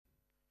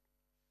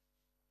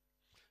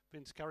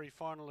Vince Curry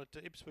final at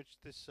Ipswich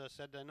this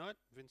Saturday night.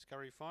 Vince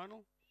Curry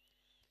final.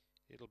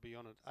 It'll be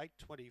on at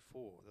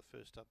 8:24. The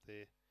first up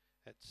there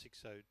at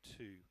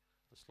 6:02.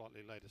 A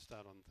slightly later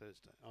start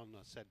on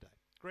Saturday.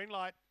 Green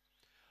light.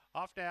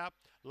 Off now.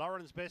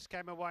 Lauren's Best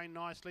came away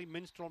nicely.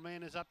 Minstrel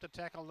Man is up to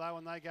tackle though,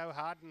 and they go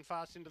hard and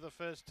fast into the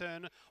first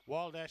turn.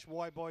 Wild Ash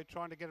Y-Boy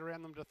trying to get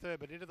around them to third,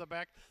 but into the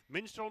back.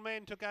 Minstrel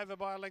Man took over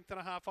by a length and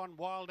a half on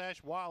Wild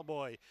Ash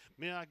Wild-Boy.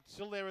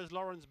 Still there is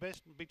Lauren's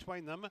Best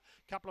between them.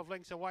 Couple of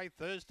lengths away.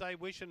 Thursday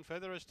Wish and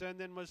Further Astern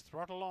then was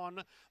Throttle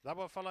On. They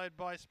were followed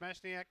by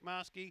Smashniak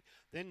Marsky,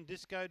 then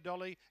Disco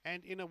Dolly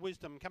and Inner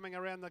Wisdom. Coming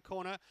around the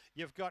corner,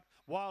 you've got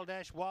Wild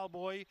Ash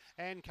Wild-Boy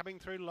and coming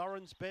through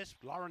Lauren's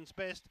Best. Lauren's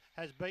Best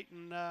has beaten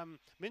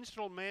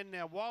Minstrel Man.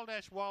 Now Wild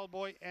Ash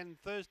Wild-Boy and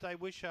Thursday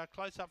Wish are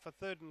close up for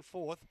third and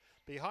fourth.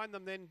 Behind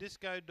them then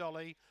Disco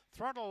Dolly,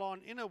 Throttle On,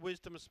 Inner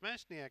Wisdom,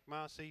 Smashniak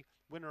Marcy,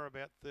 winner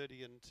about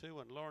 30 and 2,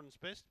 and Lauren's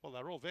Best. Well,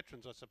 they're all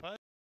veterans, I suppose.